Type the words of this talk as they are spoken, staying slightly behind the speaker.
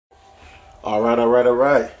All right, all right, all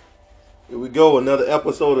right. Here we go. Another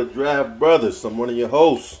episode of Draft Brothers. I'm one of your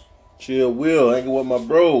hosts, Chill Will, hanging with my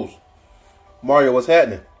bros. Mario, what's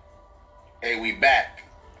happening? Hey, we back.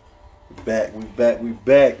 We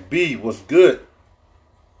back. B, what's good?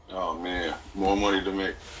 Oh man, more money to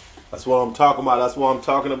make. That's what I'm talking about. That's what I'm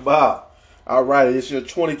talking about. All right, it's your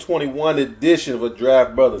 2021 edition of a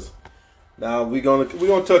Draft Brothers. Now we're gonna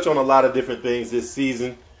touch on a lot of different things this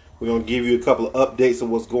season. We're gonna give you a couple of updates of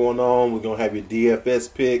what's going on. We're gonna have your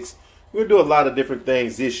DFS picks. We're gonna do a lot of different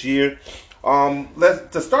things this year.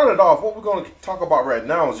 Let's to start it off. What we're gonna talk about right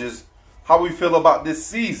now is just how we feel about this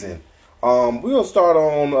season. We'll start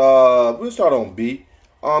on B.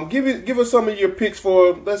 Give us some of your picks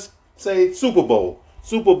for, let's say, Super Bowl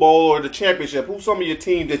or the championship. Who's some of your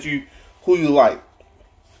teams who you like?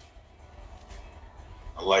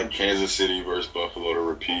 I like Kansas City versus Buffalo to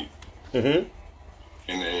repeat Mm-hmm.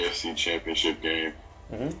 in the AFC Championship game.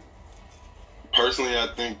 Mm-hmm. Personally, I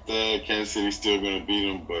think that Kansas City's still going to beat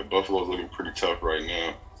them, but Buffalo's looking pretty tough right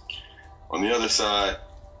now. On the other side,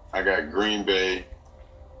 I got Green Bay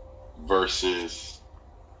versus,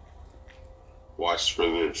 watch for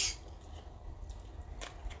this,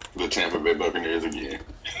 the Tampa Bay Buccaneers again.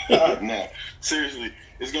 Nah, seriously,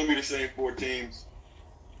 it's going to be the same four teams.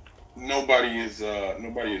 Nobody has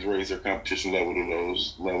raised their competition level to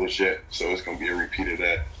those levels yet, so it's going to be a repeat of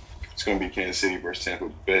that. It's going to be Kansas City versus Tampa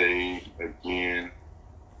Bay again,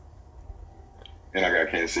 and I got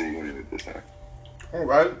Kansas City winning it this time. All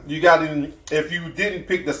right. You got any? If you didn't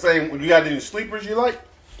pick the same, you got any sleepers you like?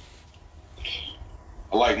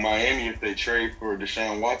 I like Miami if they trade for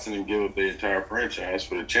Deshaun Watson and give up their entire franchise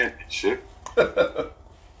for the championship.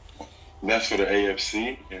 That's for the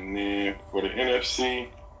AFC, and then for the NFC.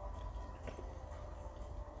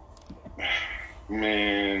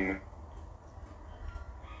 Man,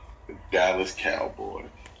 the Dallas Cowboys.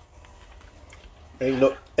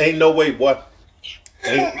 Ain't no way, boy.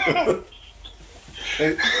 Ain't,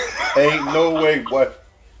 ain't no way, boy.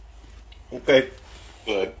 Okay.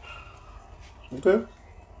 But Okay.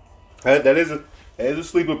 That is a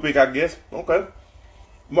sleeper pick, I guess. Okay.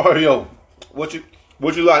 Mario, what you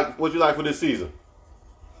like? What you like for this season?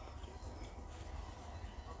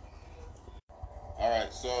 All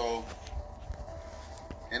right, so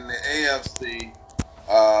in the AFC,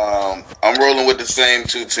 I'm rolling with the same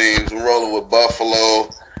two teams. I'm rolling with Buffalo,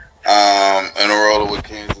 and I'm rolling with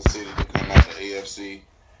Kansas City to come out the AFC.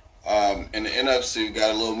 In the NFC, we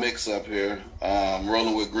got a little mix-up here.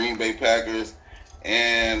 Rolling with Green Bay Packers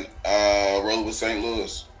and rolling with St.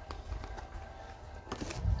 Louis.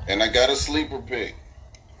 And I got a sleeper pick.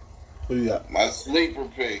 Who you got? My sleeper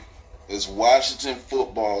pick is Washington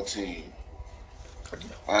football team.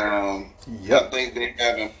 I think they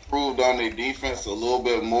have improved on their defense a little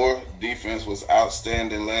bit more. Defense was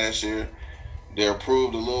outstanding last year. They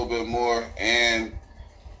improved a little bit more, and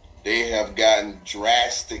they have gotten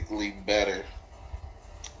drastically better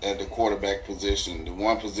at the quarterback position. The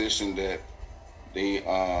one position that they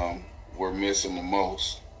were missing the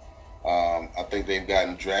most. I think they've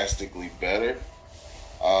gotten drastically better.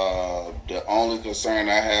 The only concern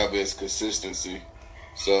I have is consistency.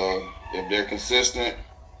 So if they're consistent,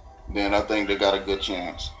 then I think they got a good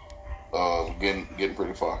chance of getting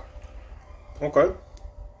pretty far. Okay.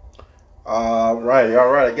 All right.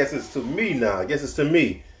 I guess it's to me now.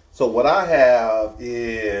 So what I have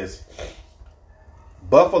is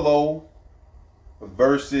Buffalo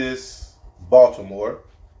versus Baltimore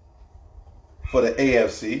for the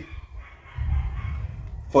AFC.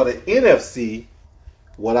 For the NFC,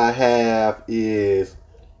 what I have is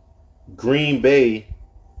Green Bay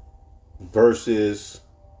versus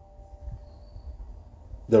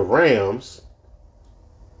the Rams.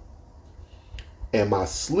 And my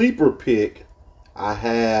sleeper pick I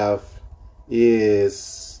have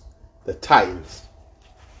is the Titans.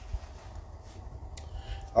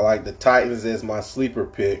 I like the Titans as my sleeper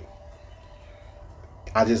pick.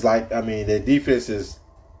 Their defense is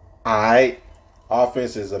alright.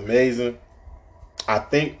 Offense is amazing. I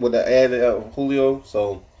think with the add of Julio,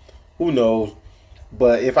 so who knows?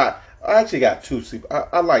 But if I actually got two sleeper,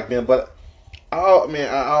 I like them, but I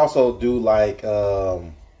also do like I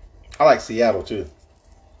like Seattle too.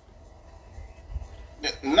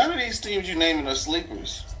 None of these teams you naming are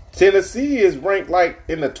sleepers. Tennessee is ranked like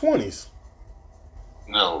in the 20s.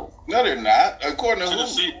 no, No, they're not. According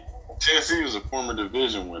to Tennessee was a former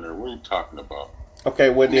division winner. What are you talking about? Okay,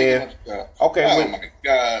 well who? then. Okay, Oh well, my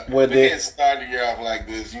God! well They then. didn't start the year off like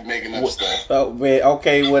this. You making up stuff. Oh man,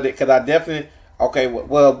 okay, well, because I definitely. Okay,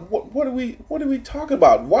 well, what are we talking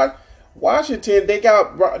about? What Washington? They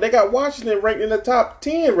got Washington ranked in the top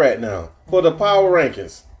 10 right now for the power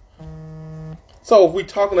rankings. So if we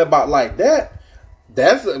talking about like that,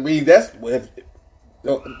 that's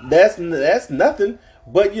nothing.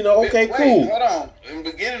 But okay, Wait, cool. hold on. In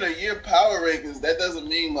the beginning of the year power rankings, that doesn't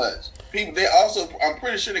mean much. People, they also, I'm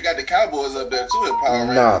pretty sure they got the Cowboys up there too in power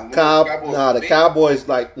rankings.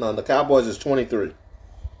 The Cowboys is 23.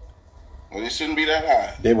 Well, it shouldn't be that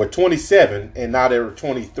high. They were 27, and now they're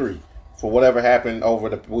 23 for whatever happened over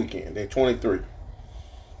the weekend. They're 23.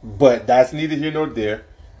 But that's neither here nor there.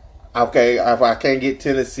 Okay, if I can't get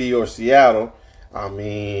Tennessee or Seattle, I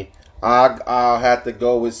mean, I'll have to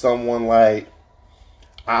go with someone like.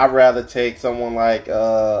 I'd rather take someone like.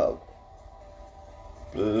 No,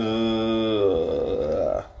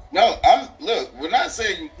 look. We're not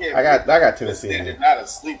saying you can't. I got Tennessee. It's not a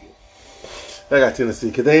sleeper. I got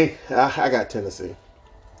Tennessee because I got Tennessee.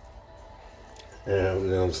 Yeah, you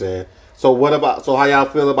know what I'm saying. So how y'all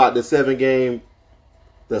feel about the 7 team,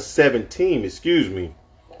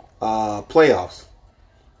 playoffs?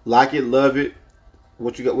 Like it, love it.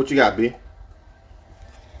 What you got, B?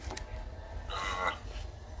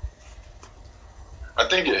 I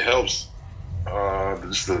think it helps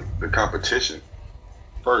just the competition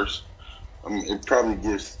first. I mean, it probably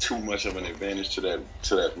gives too much of an advantage to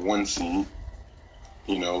that 1 seed.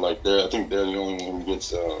 I think they're the only one who gets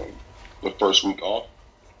the first week off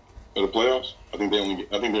of the playoffs. I think they're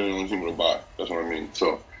the only team with a bye. That's what I mean.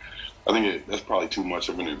 So I think that's probably too much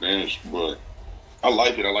of an advantage, but I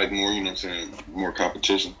like it. I like more, more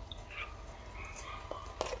competition.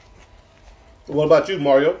 What about you,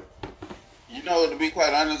 Mario? To be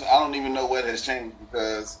quite honest, I don't even know what has changed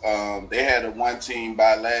because they had a 1 team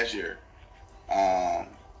by last year.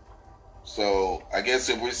 So I guess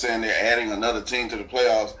if we're saying they're adding another team to the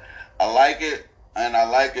playoffs, I like it, and I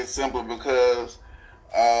like it simply because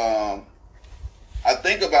I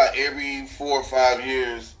think about every 4 or 5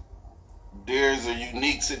 years, there's a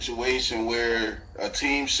unique situation where a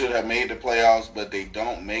team should have made the playoffs, but they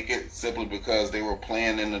don't make it simply because they were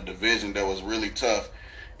playing in a division that was really tough,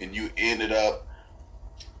 and you ended up,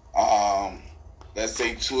 let's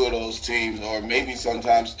say 2 of those teams, or maybe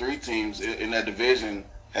sometimes 3 teams in that division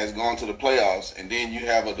has gone to the playoffs, and then you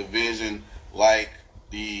have a division like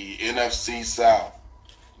the NFC South.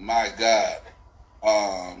 My God.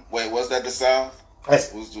 Wait, was that the South?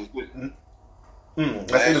 That's NFC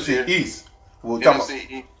East. We're talking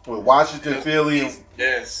East. With Washington, Philly.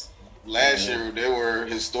 Yes. Last year, they were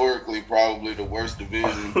historically probably the worst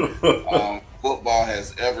division football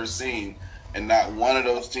has ever seen, and not one of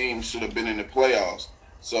those teams should have been in the playoffs.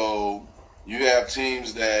 So you have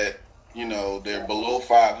teams that, they're below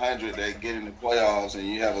 500 that get in the playoffs, and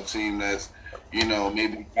you have a team that's,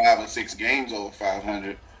 maybe 5 or 6 games over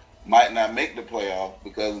 500 might not make the playoff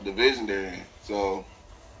because of the division they're in. So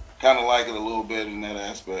kind of like it a little bit in that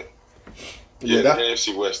aspect. Yeah, the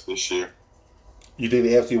AFC West this year. You think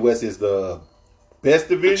the AFC West is the best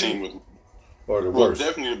division or the worst?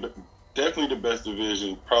 Definitely the best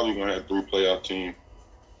division. Probably going to have 3 playoff teams.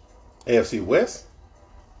 AFC West?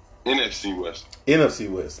 NFC West. NFC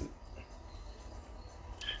West.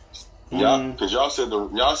 Yeah, because y'all said the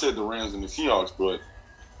Rams and the Seahawks, but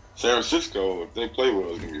San Francisco, if they play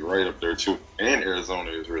well, is going to be right up there too. And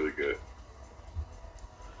Arizona is really good.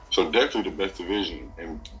 So definitely the best division,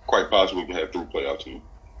 and quite possibly can have 3 playoff teams.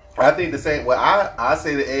 I think the same. Well, I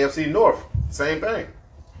say the AFC North, same thing.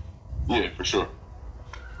 Yeah, for sure.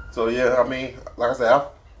 So yeah, I mean, like I said,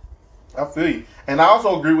 I feel you, and I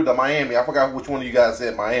also agree with the Miami. I forgot which one of you guys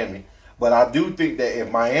said Miami, but I do think that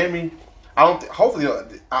if Miami, hopefully,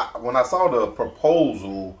 when I saw the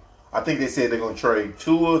proposal, I think they said they're going to trade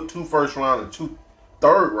 2 first round and 2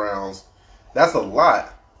 third rounds. That's a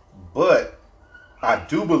lot, but I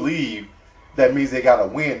do believe that means they got to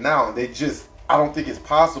win now. And I don't think it's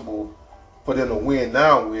possible for them to win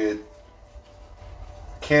now with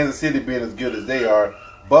Kansas City being as good as they are,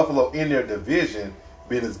 Buffalo in their division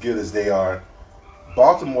being as good as they are,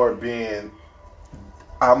 Baltimore being,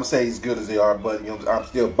 I'm gonna say as good as they are, but I'm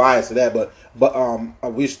still biased to that. But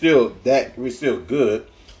we're still good,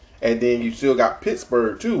 and then you still got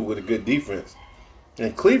Pittsburgh too with a good defense,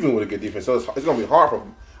 and Cleveland with a good defense. So it's gonna be hard for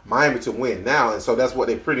Miami to win now, and so that's what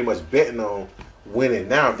they're pretty much betting on, winning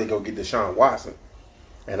now if they go get Deshaun Watson.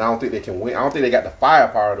 And I don't think they can win. I don't think they got the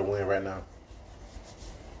firepower to win right now.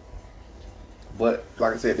 But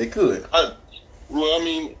like I said, they could.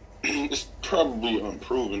 It's probably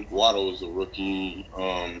unproven. Waddle is a rookie.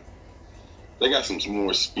 They got some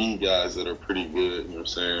more speed guys that are pretty good, you know what I'm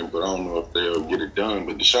saying? But I don't know if they'll get it done.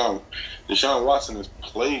 But Deshaun Watson has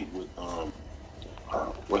played with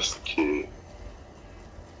what's the kid?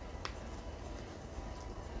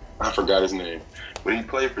 I forgot his name. But he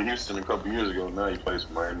played for Houston a couple years ago. Now he plays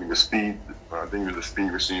for Miami. I think he was a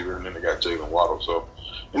speed receiver, and then they got Jalen Waddle. So,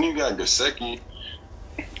 and you got Gesicki.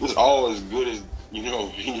 It's all as good as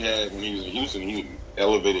he had when he was in Houston. He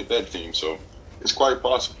elevated that team, so it's quite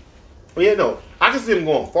possible. Well, yeah, no, I can see him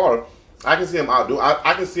going far. I can see him outdo.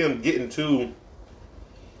 I can see him getting to.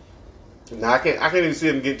 Now I can't even see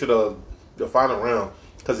him getting to the final round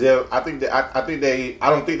because I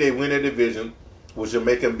don't think they win their division, which will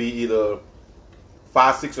make them be either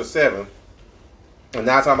 5, 6, or 7. And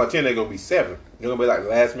 9 times out of 10 they're gonna be 7. They're gonna be like the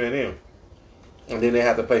last man in. And then they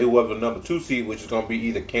have to play whoever the number 2 seed, which is going to be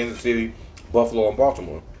either Kansas City, Buffalo, or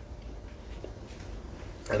Baltimore.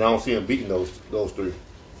 And I don't see them beating those 3.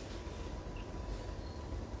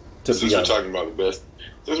 Since we're talking about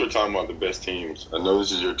the best teams, I know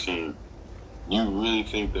this is your team. You really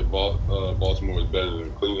think that Baltimore is better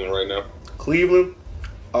than Cleveland right now? Cleveland,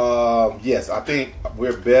 yes, I think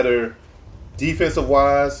we're better defensive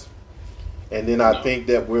wise, and then I think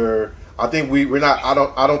that we're think we're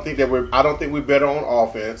better on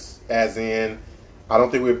offense, as in I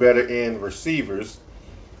don't think we're better in receivers.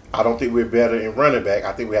 I don't think we're better in running back.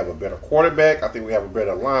 I think we have a better quarterback. I think we have a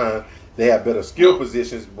better line. They have better skill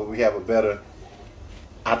positions, but we have a better.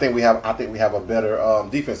 I think we have a better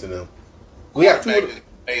defense than them. We have 2.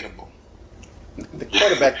 Debatable. The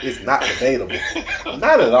quarterback is not debatable.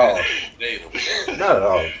 Not at all. Debatable. Not at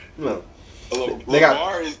all. No.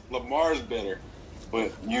 Lamar is better,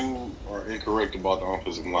 but you are incorrect about the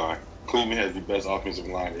offensive line. Cleveland has the best offensive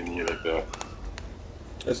line in the NFL.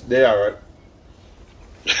 They are right.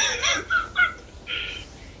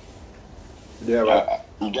 Yeah, right.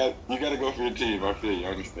 You got to go for your team. I feel you. I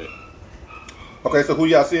understand. Okay, so who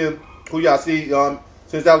y'all see?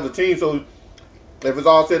 Since that was the team, so if it's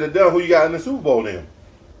all said and done, who you got in the Super Bowl then?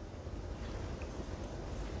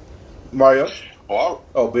 Mario? B. Go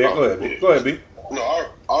ahead, B. Go ahead, B. No, I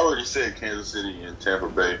already said Kansas City and Tampa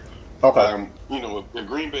Bay. Okay. If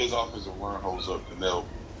Green Bay's offensive line holds up, then they'll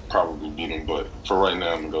probably beat them. But for right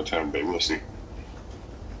now, I'm gonna go Tampa Bay. We'll see.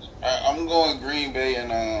 I'm going Green Bay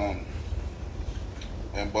and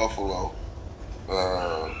Buffalo.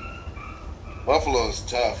 Buffalo is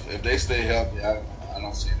tough. If they stay healthy, I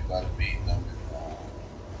don't see anybody beating them.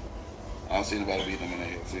 I don't see anybody beating them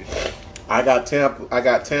in the AFC. I got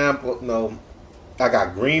Tampa. No, I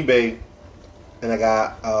got Green Bay, and I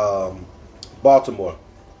got Baltimore.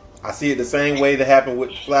 I see it the same way that happened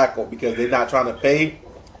with Flacco because they're not trying to pay.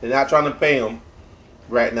 They're not trying to pay him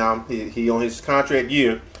right now. He on his contract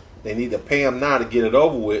year. They need to pay him now to get it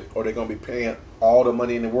over with, or they're gonna be paying all the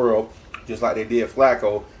money in the world, just like they did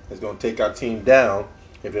Flacco. It's gonna take our team down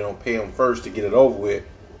if they don't pay him first to get it over with,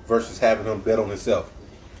 versus having him bet on himself.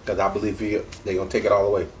 Because I believe they're gonna take it all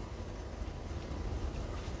the way.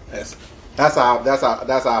 That's how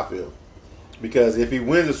I feel. Because if he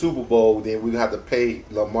wins the Super Bowl, then we have to pay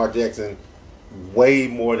Lamar Jackson way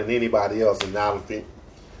more than anybody else, and I don't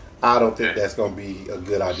think that's gonna be a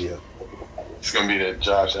good idea. It's gonna be that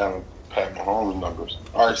Josh Allen, Pat Mahomes numbers.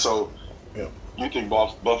 All right, so yeah. You think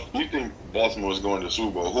Baltimore is going to the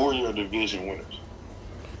Super Bowl? Who are your division winners?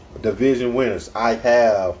 Division winners. I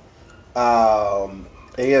have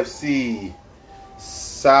AFC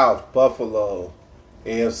South, Buffalo.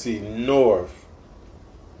 AFC North,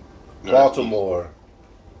 Baltimore.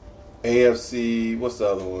 AFC, what's the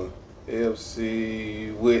other one?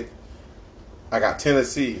 AFC with, I got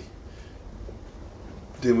Tennessee.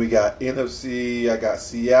 Then we got NFC. I got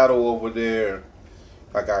Seattle over there.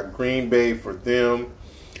 I got Green Bay for them.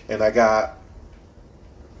 And I got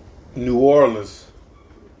New Orleans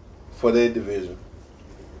for their division.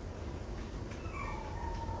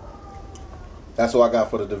 That's what I got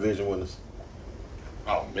for the division winners.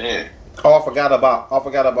 Oh man! I forgot about.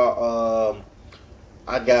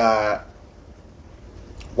 I got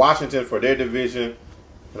Washington for their division,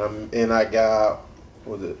 and I got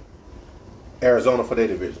Arizona for their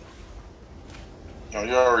division. Oh,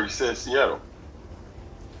 you already said Seattle.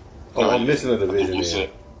 Oh, I'm missing a division. You said.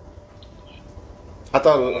 I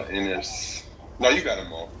thought it was NFC. No, you got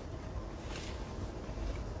them all.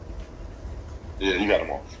 Yeah, you got them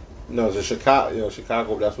all. No, it's Chicago.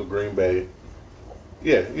 Chicago. That's with Green Bay.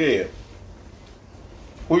 Yeah.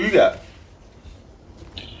 Who you got?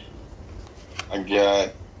 I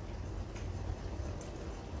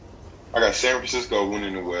got San Francisco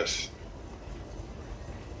winning the West.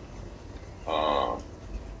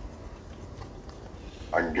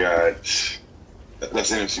 I got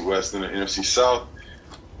that's NFC West. Then the NFC South,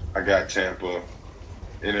 I got Tampa.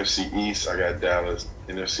 NFC East, I got Dallas.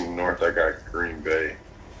 NFC North, I got Green Bay.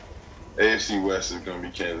 AFC West is going to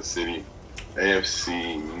be Kansas City.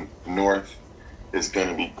 AFC North is going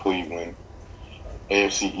to be Cleveland.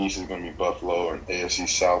 AFC East is going to be Buffalo, and AFC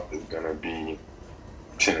South is going to be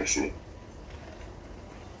Tennessee.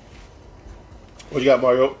 What you got,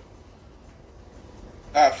 Mario?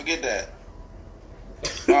 Forget that.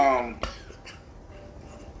 All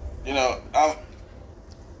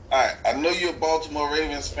right. I know you're a Baltimore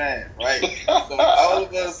Ravens fan, right? So all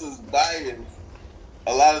of us is biased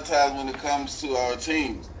a lot of times when it comes to our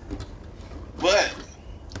teams. But,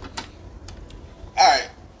 all right,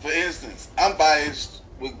 for instance, I'm biased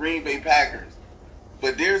with Green Bay Packers.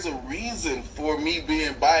 But there's a reason for me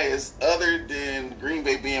being biased other than Green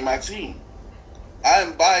Bay being my team.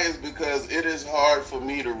 I'm biased because it is hard for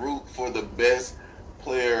me to root for the best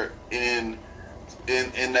player in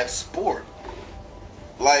that sport.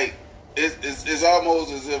 Like, it's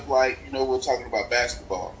almost as if, like, we're talking about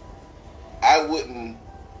basketball. I wouldn't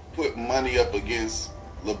put money up against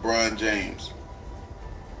LeBron James.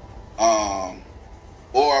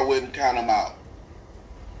 Or I wouldn't count him out.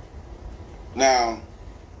 Now,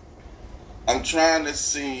 I'm trying to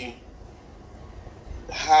see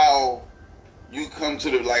how you come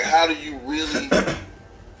to how do you really,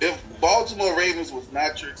 if Baltimore Ravens was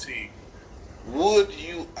not your team, would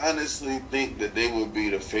you honestly think that they would be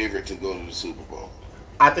the favorite to go to the Super Bowl?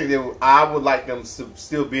 I think I would like them to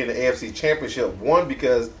still be in the AFC Championship. One,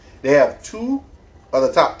 because they have 2 of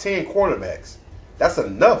the top 10 cornerbacks. That's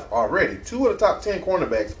enough already. 2 of the top 10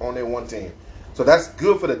 cornerbacks on their one team. So that's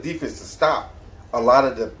good for the defense to stop a lot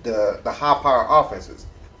of the high-power offenses.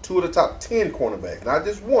 2 of the top 10 cornerbacks. Not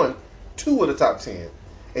just 1, 2 of the top 10.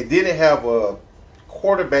 And then they have a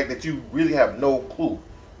quarterback that you really have no clue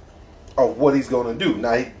of what he's going to do.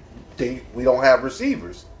 Now, we don't have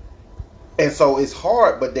receivers. And so it's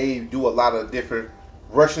hard, but they do a lot of different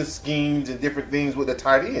rushing schemes and different things with the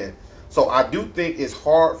tight end. So I do think it's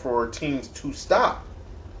hard for teams to stop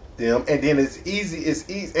them. And then it's easy,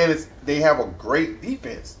 and they have a great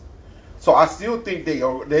defense. So I still think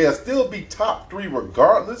they'll still be top 3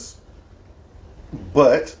 regardless.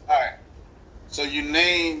 But all right. So you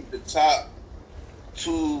name the top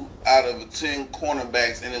 2 out of the 10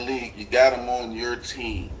 cornerbacks in the league. You got them on your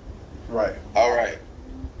team. Right. All right.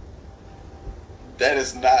 That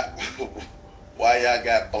is not why y'all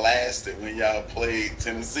got blasted when y'all played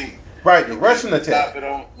Tennessee. Right, the rushing attack.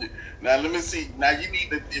 Now let me see. Now you need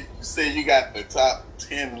to. If you say you got the top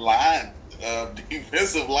 10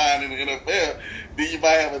 defensive line in the NFL, then you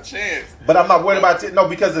might have a chance. But I'm not worried about it. No,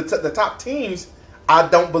 because the top teams, I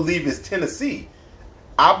don't believe is Tennessee.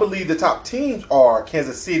 I believe the top teams are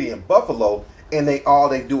Kansas City and Buffalo, and all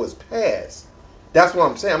they do is pass. That's what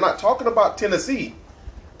I'm saying. I'm not talking about Tennessee.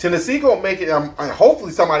 Tennessee gonna make it, and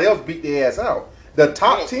hopefully somebody else beat their ass out. The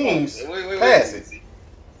top teams pass it.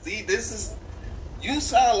 See, you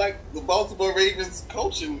sound like the Baltimore Ravens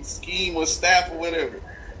coaching scheme or staff or whatever.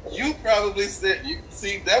 You probably said,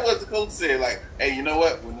 that was the coach said, like, hey, you know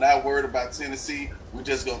what? We're not worried about Tennessee. We're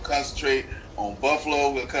just gonna concentrate on Buffalo.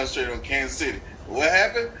 We're gonna concentrate on Kansas City. What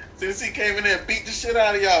happened? Tennessee came in there and beat the shit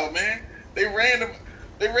out of y'all, man. They ran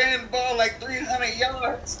the ball like 300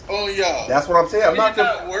 yards on y'all. That's what I'm saying. I'm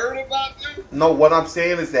not worried about them. No, what I'm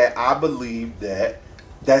saying is that I believe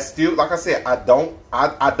that's still, like I said, I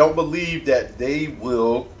don't believe that they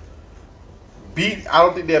will beat. I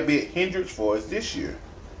don't think they'll be a hindrance for us this year.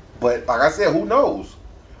 But like I said, who knows?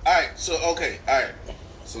 All right. So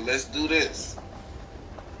let's do this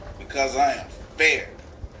because I am fair,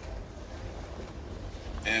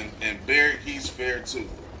 and Barrett, he's fair too.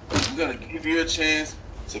 I'm gonna give you a chance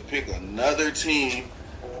to pick another team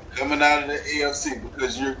coming out of the AFC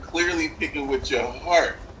because you're clearly picking with your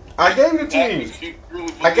heart. I gave you the teams.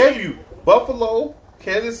 I gave you Buffalo,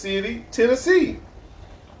 Kansas City, Tennessee.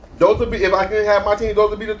 Those would be, if I could have my team,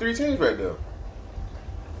 those would be the 3 teams right there.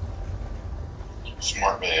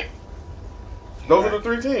 Smart man. Those are the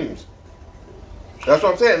 3 teams. That's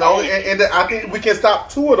what I'm saying. And I think we can stop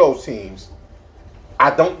 2 of those teams.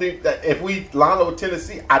 I don't think that if we line up with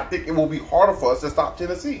Tennessee, I think it will be harder for us to stop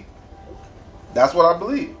Tennessee. That's what I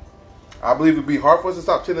believe. I believe it would be hard for us to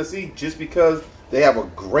stop Tennessee just because they have a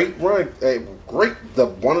great run,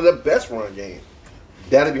 one of the best run games.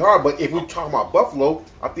 That'd be hard. But if we're talking about Buffalo,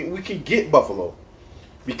 I think we can get Buffalo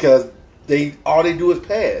because all they do is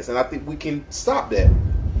pass, and I think we can stop that.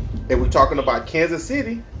 If we're talking about Kansas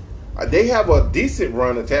City, they have a decent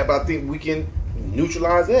run attack, but I think we can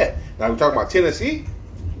neutralize that. Now we're talking about Tennessee,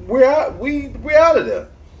 we're out. We're out of there.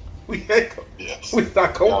 We're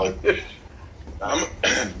not going.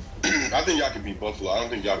 I think y'all can beat Buffalo. I don't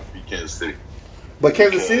think y'all can beat Kansas City. But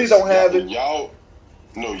Kansas City don't have it. Y'all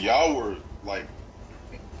were like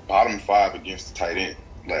bottom 5 against the tight end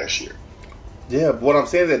last year. Yeah, but what I'm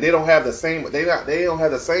saying is that they don't have the same. They don't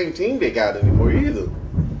have the same team they got anymore either.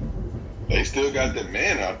 They still got the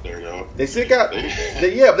man out there though. They still got,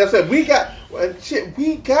 yeah. That's it. We got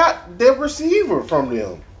the receiver from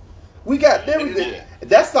them. We got everything. Yeah.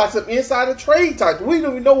 That's like some insider trade type. We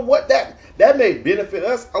don't even know what that may benefit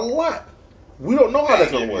us a lot. We don't know how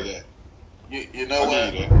that's gonna work. You know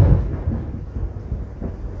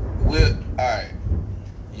what? All right.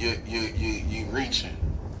 You reaching.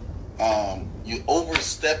 You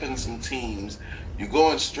overstepping some teams. You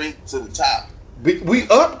going straight to the top. We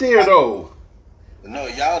up there though. No,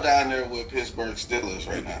 y'all down there with Pittsburgh Steelers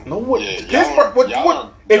right now. No, what? Yeah, Pittsburgh. y'all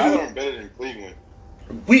are better than Cleveland.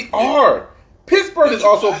 We are. Pittsburgh is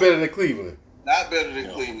also better than Cleveland. Not better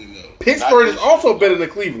than Cleveland though. Pittsburgh is also better than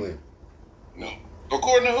Cleveland. No.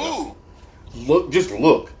 According to who?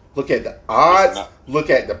 Look at the odds. Look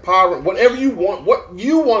at the power. Whatever you want. What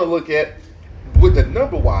you want to look at with the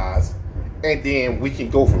number wise, and then we can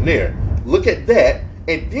go from there. Look at that,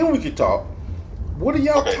 and then we can talk. What are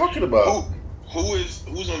y'all talking about?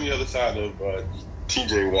 Who's on the other side of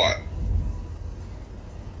T.J. Watt?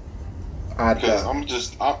 Because I'm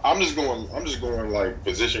just going like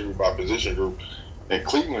position group by position group, and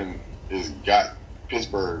Cleveland has got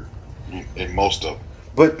Pittsburgh in most of them.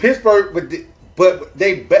 But Pittsburgh, but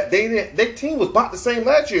their team was about the same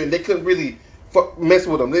last year, and they couldn't really mess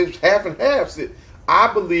with them. They was half and half.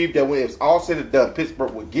 I believe that when it's all said and done,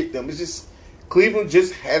 Pittsburgh would get them. It's just Cleveland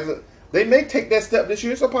just hasn't. They may take that step this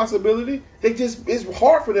year. It's a possibility. It's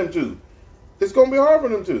hard for them to. It's going to be hard for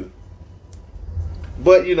them to.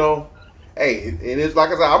 But hey, it is like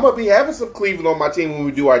I said. I'm gonna be having some Cleveland on my team when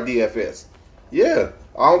we do our DFS. Yeah,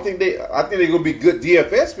 I think they're gonna be good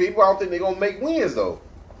DFS people. I don't think they're gonna make wins though.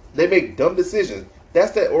 They make dumb decisions.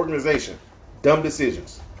 That's that organization. Dumb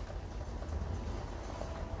decisions.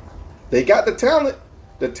 They got the talent.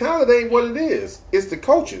 The talent ain't what it is. It's the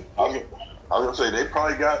coaching. I was gonna say they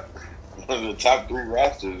probably got one of the top 3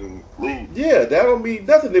 rosters in the league. Yeah, that don't mean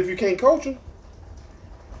nothing if you can't coach them.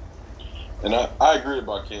 And I agree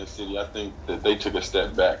about Kansas City. I think that they took a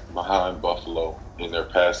step back behind Buffalo in their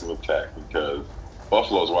passing attack because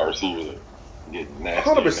Buffalo's wide receivers are getting nasty.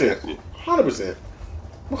 100%. 100%.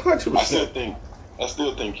 100%. I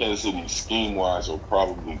still think Kansas City scheme wise will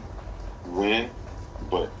probably win,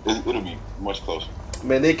 but it'll be much closer.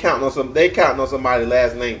 Man, they counting on somebody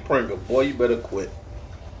last name Pringle. Boy, you better quit.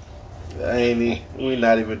 We're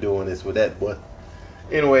not even doing this with that boy.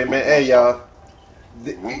 Anyway, man, hey y'all.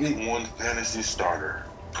 Week 1 fantasy starter.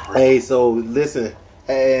 Hey, so listen,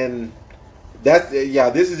 and this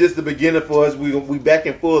is just the beginning for us. We back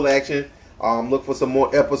in full action. Look for some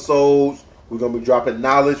more episodes. We're gonna be dropping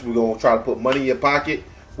knowledge. We're gonna try to put money in your pocket.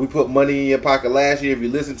 We put money in your pocket last year. If you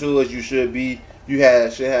listen to us, you should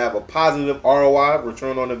have a positive ROI,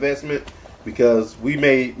 return on investment, because we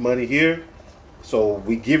made money here. So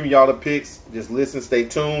we giving y'all the picks. Just listen, stay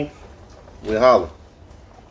tuned. We'll holler.